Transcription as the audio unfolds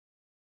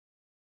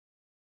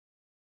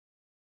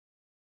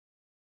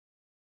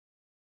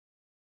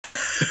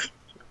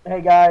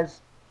Hey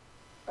guys,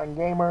 and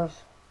gamers,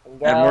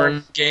 and And we're in a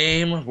gals.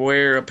 game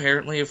where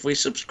apparently if we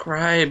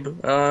subscribe,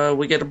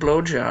 we get a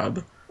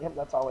blowjob. Yep,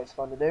 that's always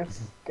fun to do.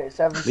 Okay,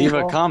 7 Leave a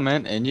people.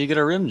 comment and you get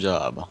a rim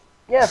job.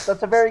 Yes,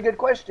 that's a very good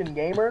question,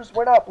 gamers.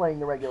 We're not playing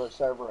the regular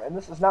server, and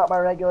this is not my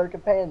regular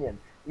companion.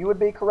 You would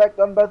be correct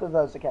on both of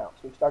those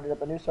accounts. We've started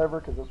up a new server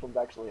because this one's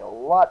actually a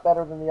lot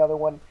better than the other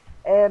one.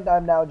 And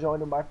I'm now joined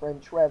with my friend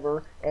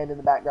Trevor, and in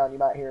the background you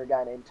might hear a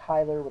guy named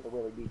Tyler with a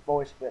really deep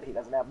voice, but he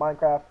doesn't have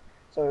Minecraft,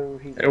 so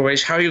he's gonna.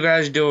 Anyways, how you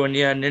guys doing?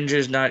 Yeah,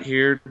 Ninja's not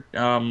here.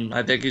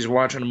 I think he's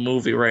watching a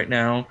movie right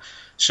now.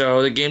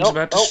 So the game's Nope,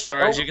 about to nope,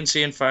 start, as nope. you can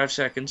see in 5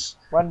 seconds.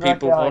 Run directly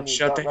People behind won't you.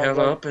 shut Don't the run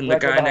hell up, and the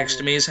directly guy behind next to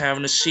you. me is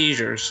having a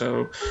seizure.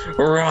 So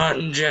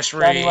run, just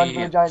Shiny, run for the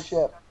Ray. giant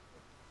ship.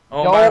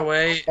 Oh, by the Don't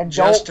way, and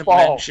just don't to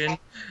fall. mention,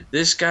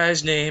 this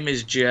guy's name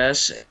is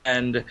Jess,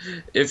 and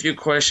if you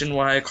question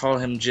why I call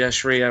him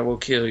Jessry, I will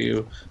kill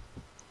you.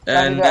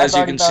 Shiny, And I've as you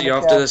already can found see a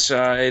off to the chest.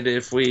 side,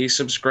 if we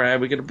subscribe,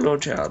 we get a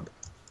blowjob.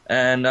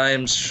 And I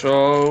am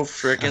so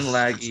freaking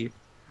laggy.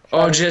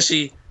 Oh, Shiny,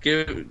 Jesse,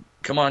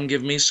 come on,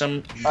 give some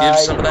of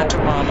that to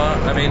don't.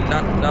 Mama. I mean,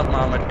 not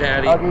Mama, I'll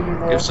Daddy. give you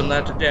Give this. some of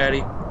that to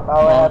Daddy. All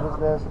Come I have on. is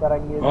this that I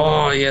can give you.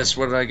 Oh, yes,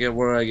 what did I get?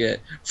 What did I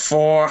get?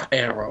 4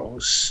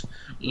 arrows.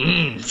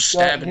 Yeah,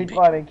 Stabbing keep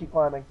people. climbing, keep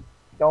climbing.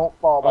 Don't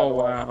fall, by Oh, the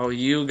way. wow,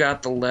 you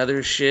got the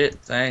leather shit?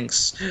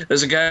 Thanks.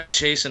 There's a guy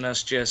chasing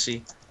us,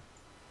 Jesse.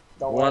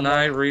 Don't let When him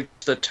I know. reach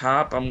the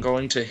top, I'm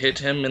going to hit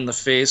him in the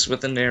face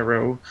with an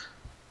arrow.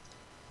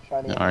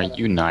 Shiny, I'm Are gonna.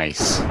 you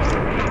nice?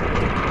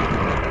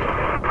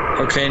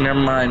 Okay, never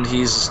mind.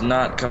 He's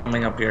not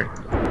coming up here.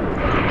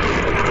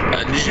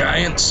 A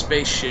giant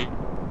spaceship.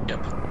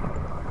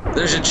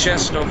 There's a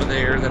chest over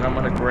there that I'm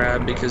gonna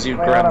grab because you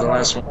Wait, hold grabbed on, the hold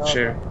last on. one, Oh, okay,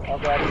 share. I'll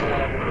grab you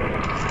whatever.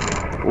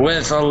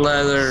 With a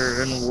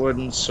leather and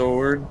wooden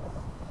sword.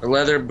 A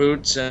leather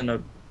boots and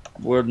a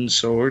wooden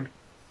sword.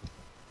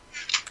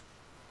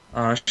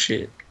 Aw,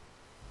 shit.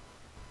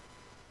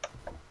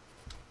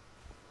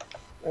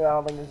 I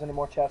don't think there's any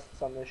more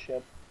chests on this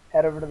ship.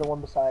 Head over to the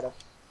one beside us.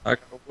 I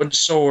got a wood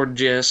sword,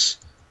 Jess.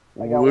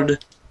 I got one.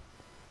 Wood.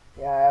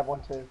 Yeah, I have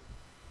one too.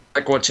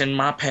 Like what's in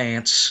my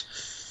pants.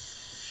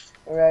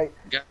 All right.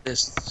 Got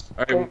this.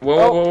 Okay. Alright, whoa,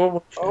 whoa, Oh, whoa,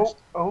 whoa. oh,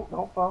 oh!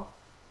 Don't fall.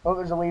 Oh,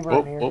 there's a lever in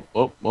Whoop, here. whoop,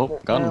 whoop,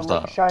 whoop. Gun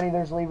stop. Shiny,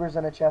 there's levers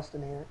and a chest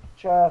in here.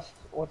 Chest.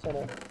 What's in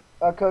it?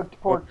 A cooked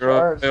Oh, pork you're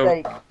or up there,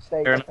 steak.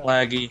 Steak. and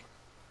laggy.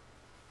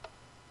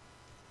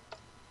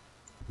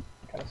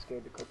 Kind of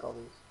scared to cook all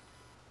these.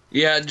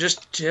 Yeah,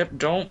 just tip,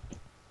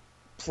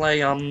 play,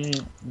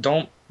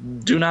 don't,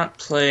 do not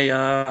play,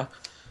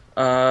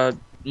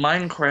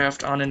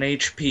 Minecraft on an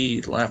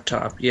HP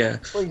laptop, yeah.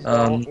 Please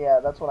don't. Yeah,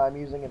 that's what I'm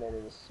using, and it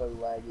is so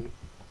laggy.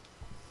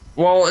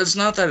 Well, it's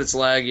not that it's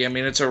laggy. I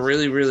mean, it's a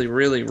really, really,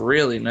 really,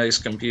 really nice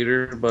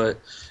computer, but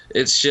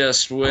it's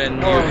just when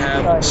you Oh,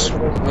 have a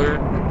shiny, look at this.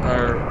 scroller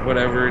or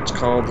whatever it's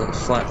called, a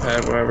flat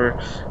pad, whatever,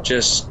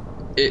 just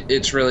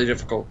it's really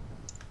difficult.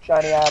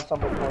 Shiny, I have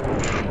something for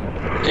you.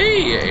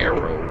 Hey,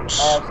 arrows.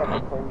 I have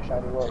something for you,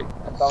 Shiny. Look,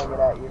 I'm throwing it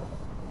at you.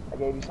 I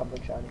gave you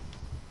something, Shiny.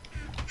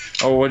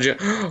 Oh, would you?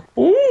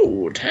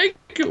 Ooh, thank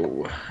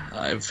you.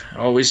 I've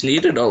always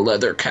needed a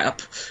leather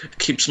cap.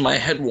 Keeps my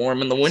head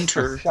warm in the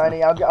winter,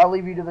 Shiny, I'll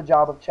leave you to the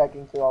job of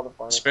checking through all the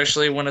furnaces.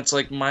 especially when it's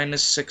like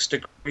 -6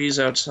 degrees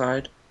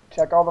outside.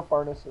 Check all the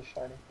furnaces,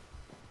 Shiny.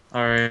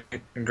 Alright,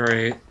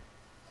 great.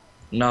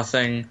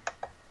 Nothing.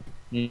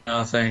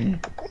 Nothing.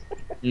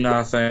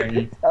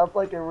 Nothing. Sounds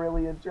like a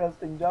really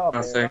interesting job,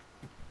 Nothing. man.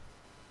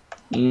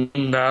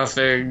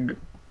 Nothing.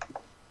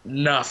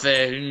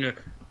 Nothing. Oh,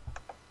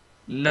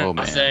 man.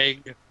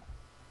 Nothing.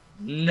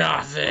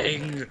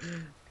 Nothing.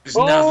 There's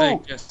Ooh!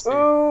 nothing. Just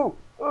Ooh!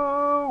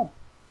 Ooh!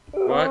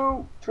 What?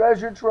 Ooh!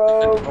 Treasure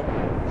trove!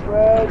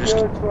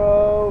 Treasure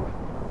trove!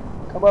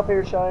 Come up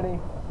here, Shiny.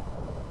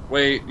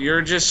 Wait,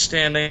 you're just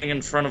standing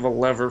in front of a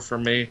lever for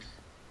me.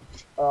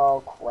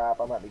 Oh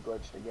crap, I might be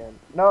glitched again.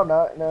 No, I'm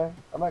not. No,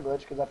 I'm not glitched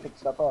because I picked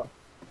stuff up.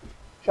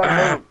 Shiny,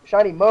 move!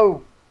 Shiny,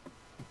 move!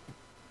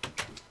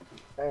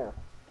 There.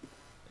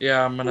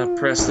 Yeah, I'm gonna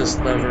press this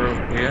lever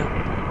over here.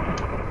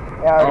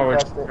 Yeah, I Oh, already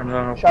it's pressed it. turned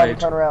on. Shiny, Wait,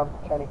 turn around.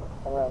 Shiny,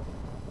 turn around.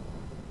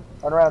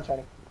 Turn around,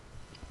 Shiny.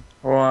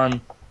 hold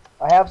on.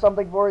 I have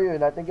something for you,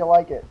 and I think you'll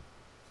like it.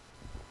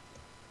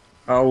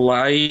 I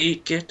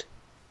like it.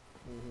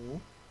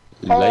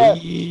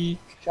 Like.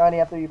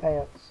 Shiny, I threw you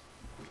pants.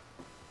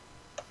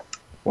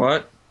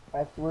 What?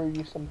 I threw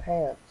you some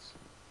pants.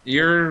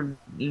 You're.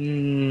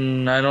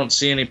 I don't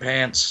see any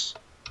pants.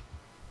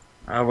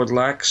 I would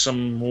like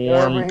some They're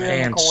over warm here in the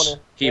pants.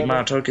 corner. Keep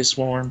my tuchus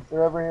warm.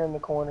 They're over here in the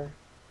corner.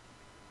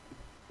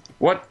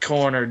 What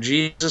corner?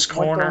 Jesus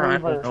corner? I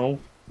don't know.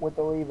 With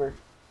the lever.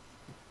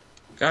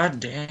 God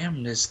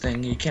damn this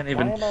thing. You can't Why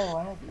even. am I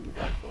laggy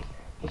like this?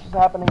 This is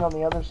happening on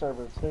the other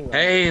server too.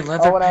 Hey,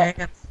 leather and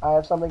pants. I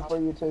have something for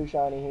you too,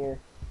 Shiny, here.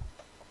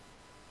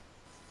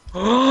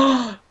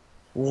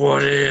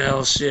 What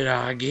else did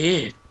I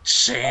get? Look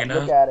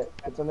Santa? at it.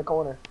 It's in the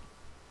corner.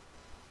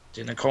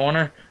 In the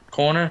corner?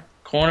 Corner?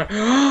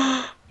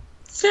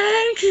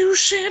 Thank you,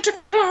 Santa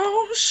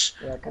Claus.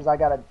 Yeah, because I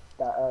got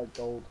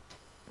gold.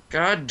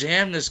 God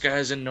damn, this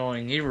guy's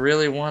annoying. He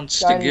really wants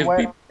to Shiny, give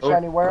me.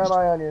 where am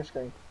I on your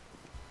screen?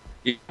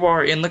 You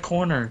are in the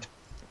corner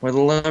where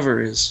the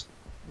lever is.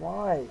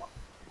 Why?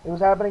 It was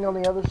happening on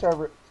the other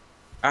server.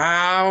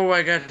 Ow,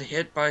 I got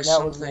hit by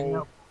That was something.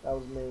 me. That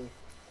was me.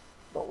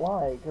 But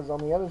why? Because on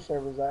the other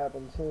servers that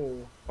happened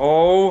too.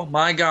 Oh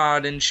my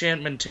god,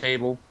 enchantment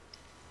table.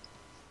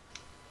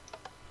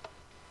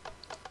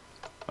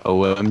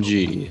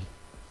 OMG.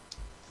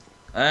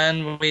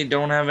 And we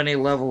don't have any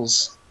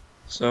levels.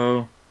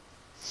 So,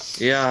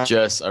 yeah.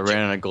 Jess, I ran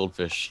out of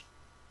goldfish.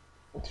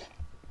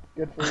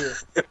 Good for you.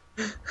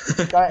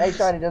 Hey,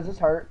 Shiny, does this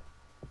hurt?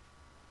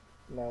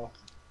 No.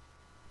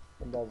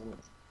 It doesn't.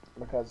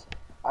 Because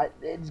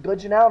it's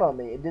glitching out on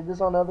me. It did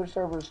this on other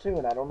servers too,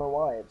 and I don't know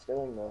why it's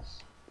doing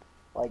this.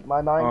 Like,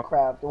 my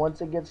Minecraft,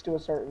 once it gets to a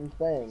certain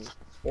thing,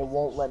 it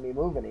won't let me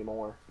move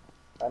anymore.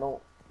 I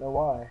don't know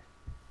why.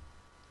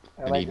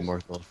 I need more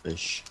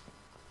goldfish.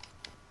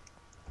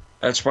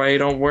 That's why you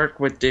don't work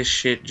with this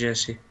shit,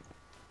 Jesse.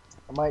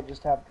 I might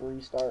just have to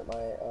restart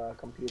my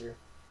computer.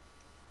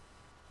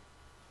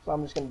 So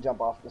I'm just going to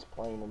jump off this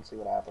plane and see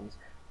what happens.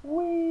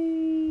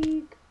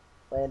 Whee!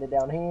 Landed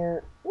down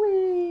here.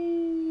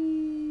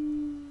 Whee!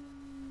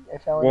 I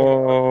fell into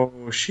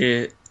Whoa,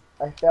 shit.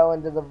 I fell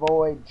into the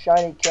void.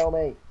 Shiny, kill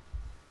me.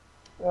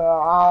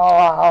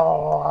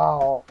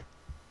 Ow.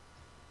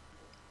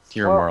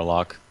 Here,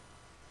 Marlock.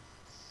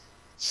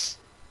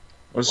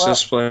 What's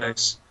this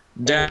place?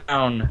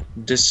 Down.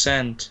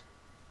 Descent.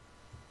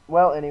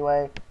 Well,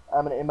 anyway,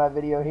 I'm gonna end my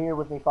video here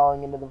with me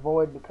falling into the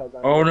void because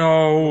I'm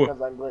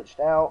glitched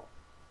out.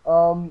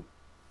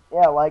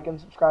 Yeah, like and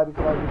subscribe if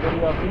you like the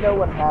video. If you know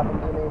what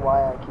happened to me,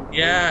 why I keep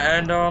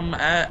and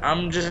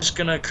I'm just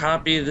gonna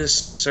copy this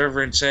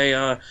server and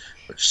say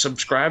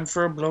subscribe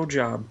for a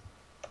blowjob.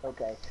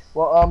 Okay.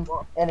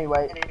 Well,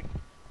 anyway,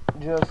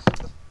 just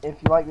if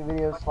you like the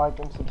videos, like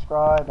and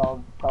subscribe.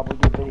 I'll probably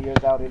get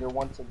videos out either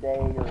once a day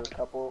or a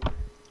couple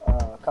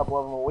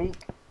of them a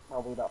week,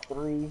 probably about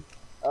 3.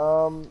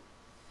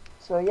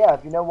 So yeah,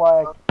 if you know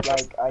why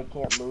I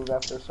can't move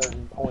after a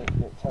certain point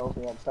and it tells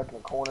me I'm stuck in a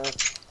corner,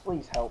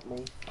 please help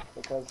me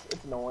because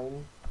it's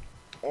annoying.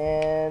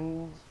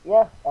 And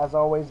yeah, as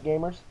always,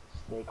 gamers,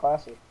 stay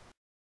classy.